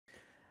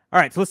All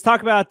right, so let's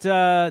talk about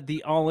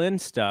the All In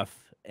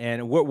stuff.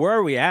 And where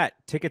are we at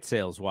ticket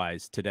sales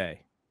wise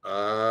today?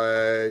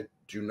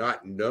 Do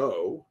not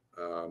know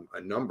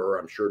a number.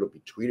 I'm sure it'll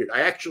be tweeted.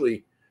 I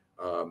actually,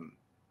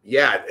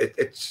 yeah,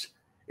 it's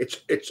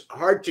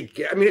hard to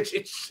get. I mean,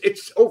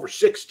 it's over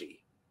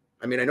 60.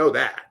 I mean, I know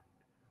that.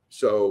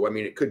 So I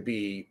mean, it could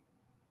be,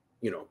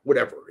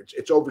 whatever.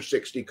 It's over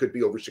 60. Could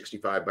be over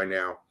 65 by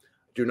now.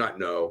 Do not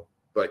know,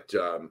 but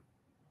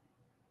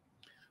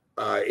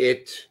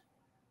it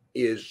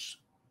is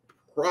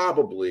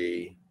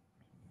probably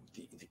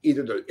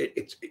either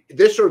it's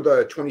this or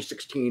the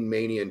 2016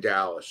 Mania in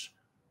Dallas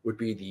would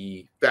be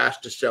the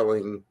fastest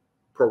selling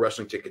pro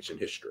wrestling tickets in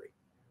history.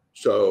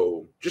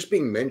 So just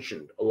being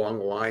mentioned along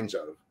the lines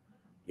of,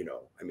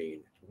 I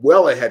mean,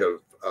 well ahead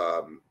of,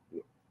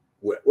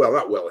 well,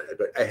 not well ahead,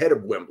 but ahead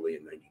of Wembley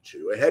in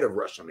 '92, ahead of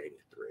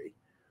WrestleMania 3,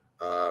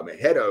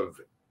 ahead of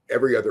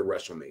every other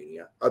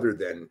WrestleMania other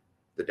than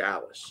the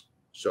Dallas.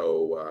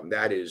 So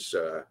that is,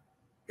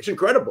 it's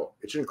incredible.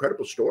 It's an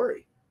incredible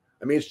story.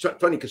 I mean, it's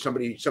funny because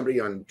somebody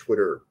on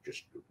Twitter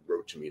just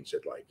wrote to me and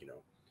said, like, if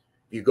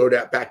you go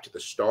back to the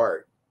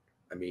start,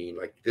 I mean,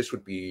 like, this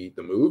would be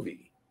the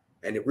movie,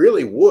 and it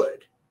really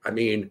would. I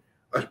mean,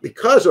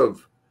 because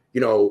of,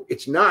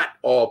 it's not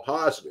all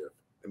positive.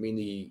 I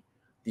mean,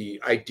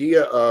 the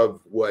idea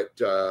of what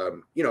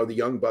the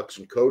Young Bucks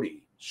and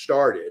Cody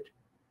started,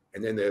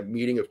 and then the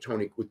meeting of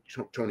Tony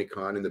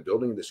Khan and the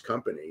building of this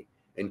company,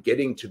 and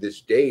getting to this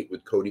date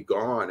with Cody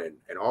gone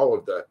and all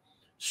of the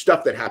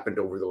stuff that happened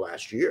over the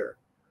last year.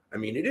 I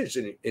mean, it is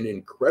an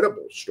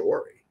incredible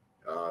story.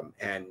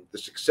 And the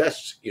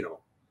success,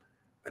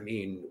 I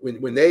mean,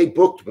 when they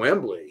booked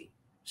Wembley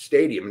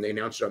Stadium and they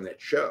announced it on that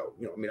show,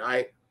 I mean,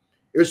 it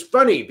was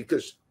funny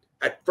because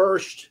at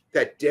first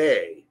that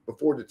day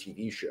before the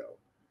TV show,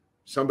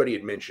 somebody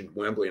had mentioned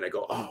Wembley and I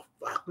go, oh,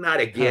 fuck,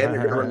 not again.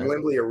 They're going to run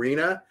Wembley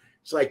Arena.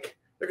 It's like,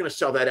 they're going to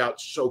sell that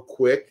out so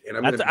quick. And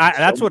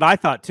that's what I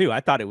thought too. I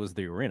thought it was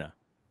the arena.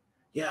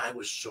 Yeah, I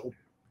was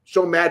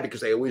so mad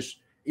because they always,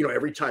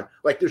 every time,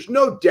 like, there's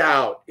no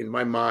doubt in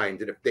my mind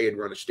that if they had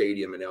run a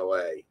stadium in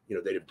LA,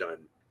 they'd have done,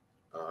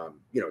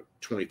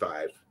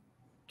 25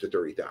 to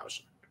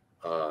 30,000.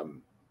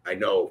 I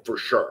know for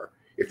sure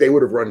if they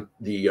would have run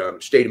the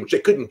stadium, which they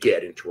couldn't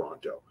get in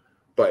Toronto,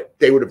 but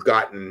they would have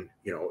gotten,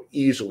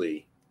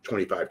 easily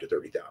 25 to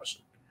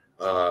 30,000.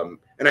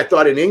 And I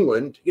thought in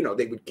England,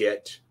 they would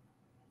get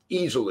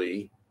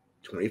easily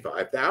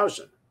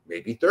 25,000,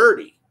 maybe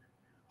 30.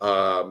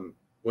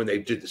 When they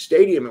did the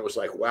stadium, it was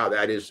like, wow,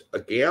 that is a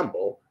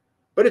gamble,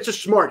 but it's a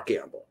smart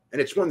gamble.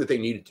 And it's one that they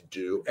needed to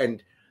do.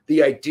 And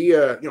the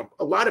idea,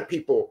 a lot of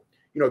people,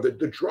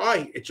 the draw,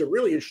 it's a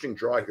really interesting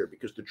draw here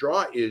because the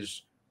draw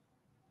is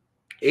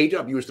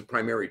AEW is the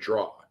primary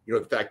draw,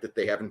 the fact that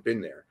they haven't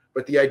been there.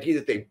 But the idea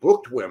that they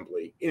booked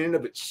Wembley in and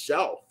of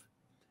itself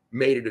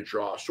made it a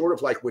draw, sort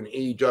of like when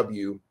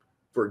AEW,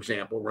 for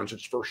example, runs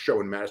its first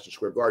show in Madison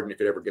Square Garden,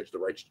 if it ever gets the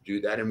rights to do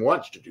that and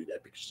wants to do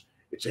that because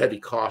it's a heavy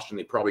cost and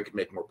they probably could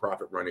make more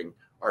profit running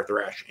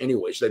Arthur Ashe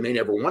anyway. So they may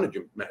never want to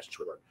do Madison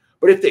Square Garden.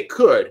 But if they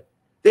could,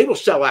 they will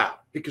sell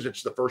out because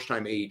it's the first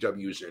time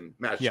AEW is in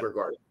Madison Square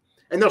Garden.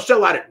 And they'll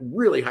sell out at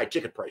really high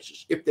ticket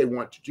prices if they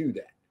want to do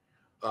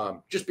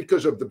that. Just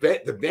because of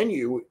the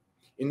venue,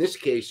 in this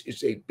case,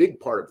 is a big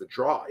part of the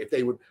draw. If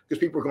they would, because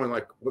people are going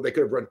like, well, they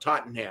could have run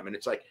Tottenham. And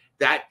it's like,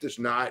 that's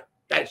not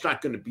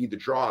going to be the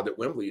draw that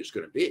Wembley is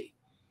going to be.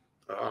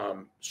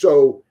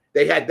 So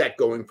they had that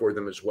going for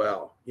them as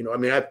well. I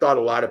mean, I've thought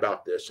a lot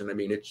about this, and I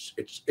mean,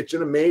 it's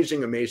an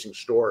amazing, amazing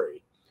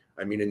story.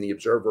 I mean, in the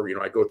Observer,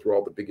 I go through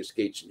all the biggest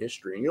gates in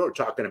history, and we're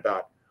talking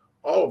about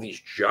all of these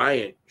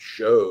giant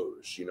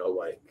shows,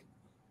 like,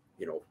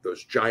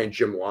 those giant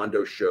Jim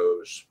Londo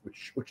shows,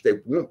 which they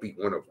won't be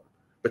one of them,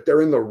 but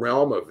they're in the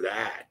realm of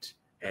that,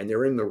 and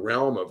they're in the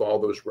realm of all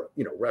those,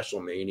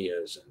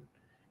 WrestleManias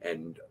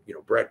and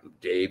Brett and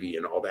Davey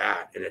and all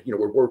that, and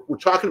we're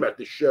talking about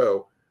this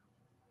show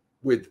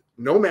with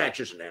no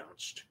matches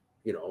announced,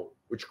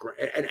 which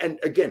and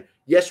again,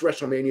 yes,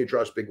 WrestleMania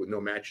draws big with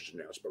no matches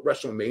announced, but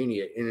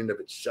WrestleMania in and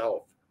of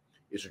itself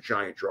is a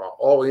giant draw.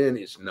 All In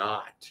is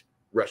not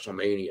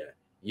WrestleMania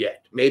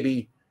yet.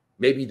 Maybe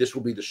this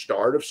will be the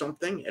start of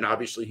something, and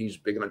obviously he's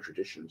big on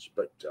traditions,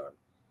 but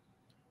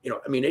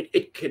I mean,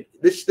 it could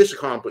this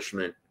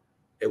accomplishment.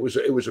 It was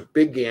a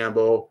big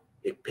gamble.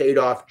 It paid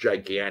off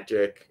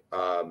gigantic.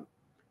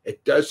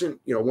 It doesn't.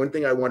 One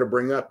thing I want to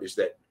bring up is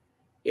that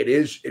it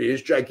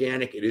is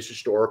gigantic. It is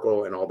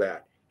historical and all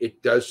that.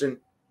 It doesn't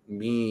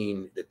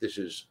mean that this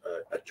is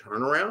a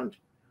turnaround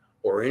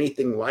or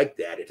anything like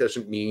that. It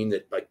doesn't mean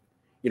that, like,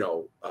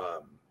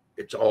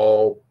 it's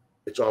all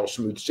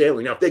smooth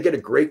sailing. Now, if they get a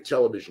great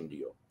television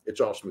deal, it's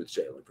all smooth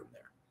sailing from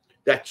there.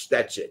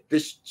 That's it.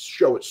 This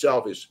show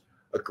itself is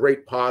a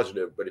great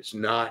positive, but it's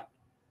not,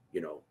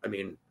 I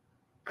mean,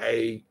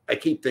 I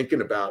keep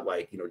thinking about,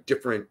 like,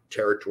 different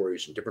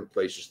territories and different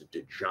places that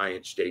did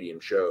giant stadium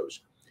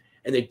shows,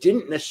 and they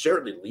didn't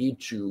necessarily lead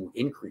to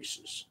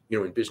increases,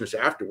 in business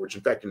afterwards.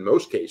 In fact, in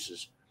most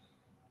cases,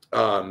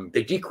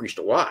 they decreased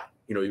a lot.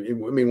 I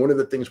mean, one of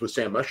the things with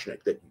Sam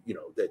Mushnick that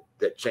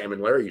that Sam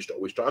and Larry used to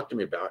always talk to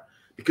me about,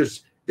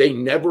 because they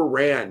never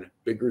ran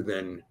bigger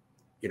than,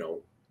 you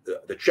know,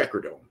 the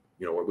Checker Dome,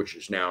 you know, which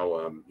is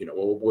now, you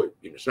know,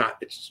 it's not,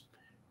 it's,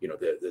 you know,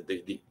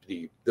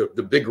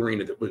 the big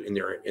arena that was in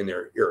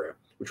their era,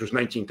 which was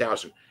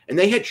 19,000. And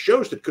they had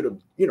shows that could have,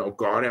 you know,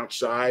 gone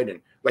outside, and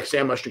like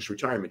Sam Mushnick's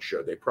retirement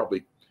show, they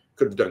probably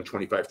could have done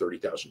 25,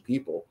 30,000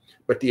 people.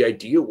 But the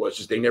idea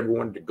was they never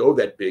wanted to go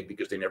that big,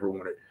 because they never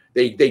wanted,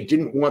 they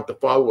didn't want the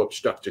follow-up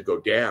stuff to go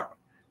down.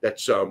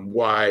 That's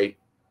why,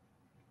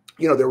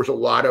 you know, there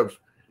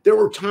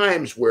were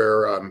times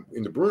where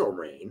in the Bruno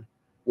reign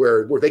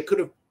where they could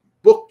have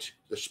booked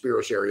the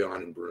Spiros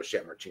Arion and Bruno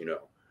Sammartino,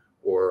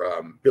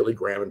 or Billy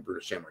Graham and Bruno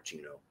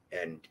Sammartino,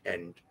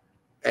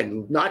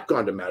 and not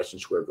gone to Madison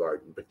Square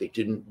Garden, but they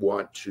didn't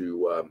want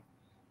to,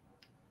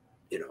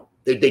 you know,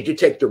 they did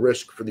take the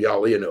risk for the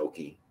Ali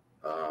Inoki,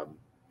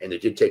 and they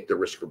did take the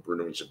risk for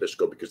Bruno and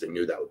Zbyszko, because they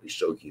knew that would be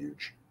so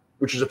huge,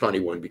 which is a funny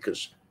one,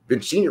 because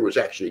Vince Sr. was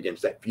actually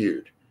against that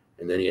feud,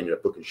 and then he ended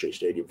up booking Shea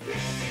Stadium for it.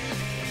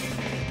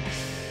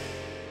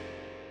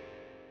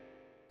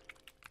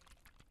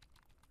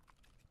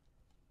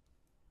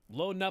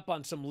 Loading up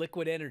on some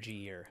liquid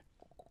energy here.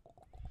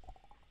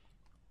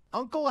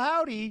 Uncle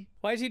Howdy.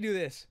 Why does he do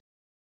this?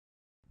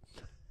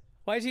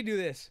 Why does he do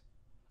this?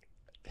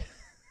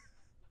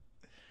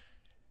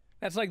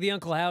 That's like the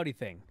Uncle Howdy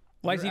thing.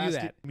 Why does he do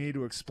that? Me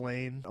to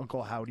explain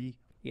Uncle Howdy?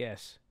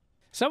 Yes.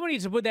 Someone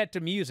needs to put that to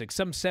music,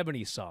 some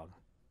 70s song,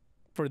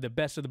 for the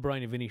best of the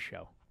Brian and Vinny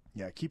show.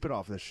 Yeah, keep it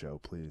off this show,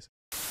 please.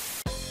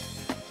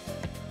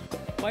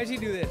 Why does he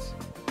do this?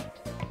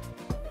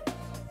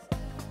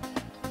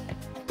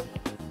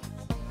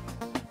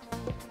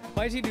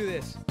 Why does he do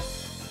this?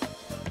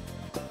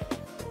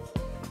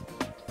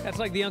 That's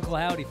like the Uncle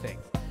Howdy thing.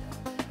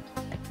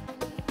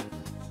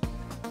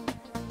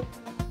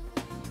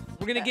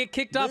 We're going to get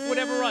kicked off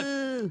whatever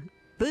run.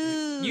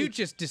 Boo! You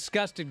just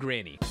disgusted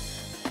Granny.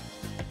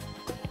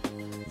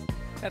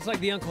 That's like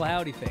the Uncle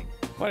Howdy thing.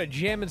 What a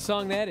jamming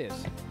song that is.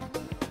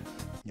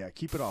 Yeah,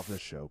 keep it off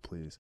this show,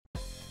 please.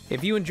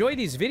 If you enjoy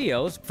these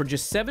videos, for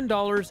just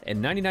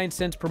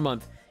 $7.99 per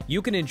month,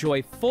 you can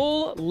enjoy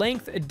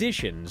full-length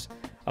editions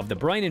of The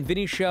Brian and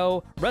Vinny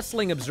Show,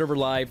 Wrestling Observer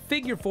Live,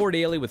 Figure 4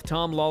 Daily with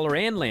Tom Lawler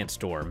and Lance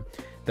Storm,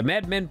 the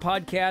Mad Men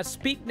Podcast,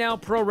 Speak Now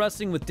Pro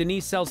Wrestling with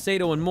Denise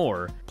Salcedo, and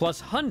more, plus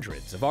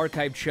hundreds of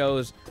archived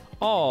shows,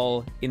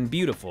 all in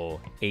beautiful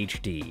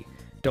HD.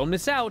 Don't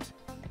miss out.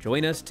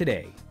 Join us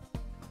today.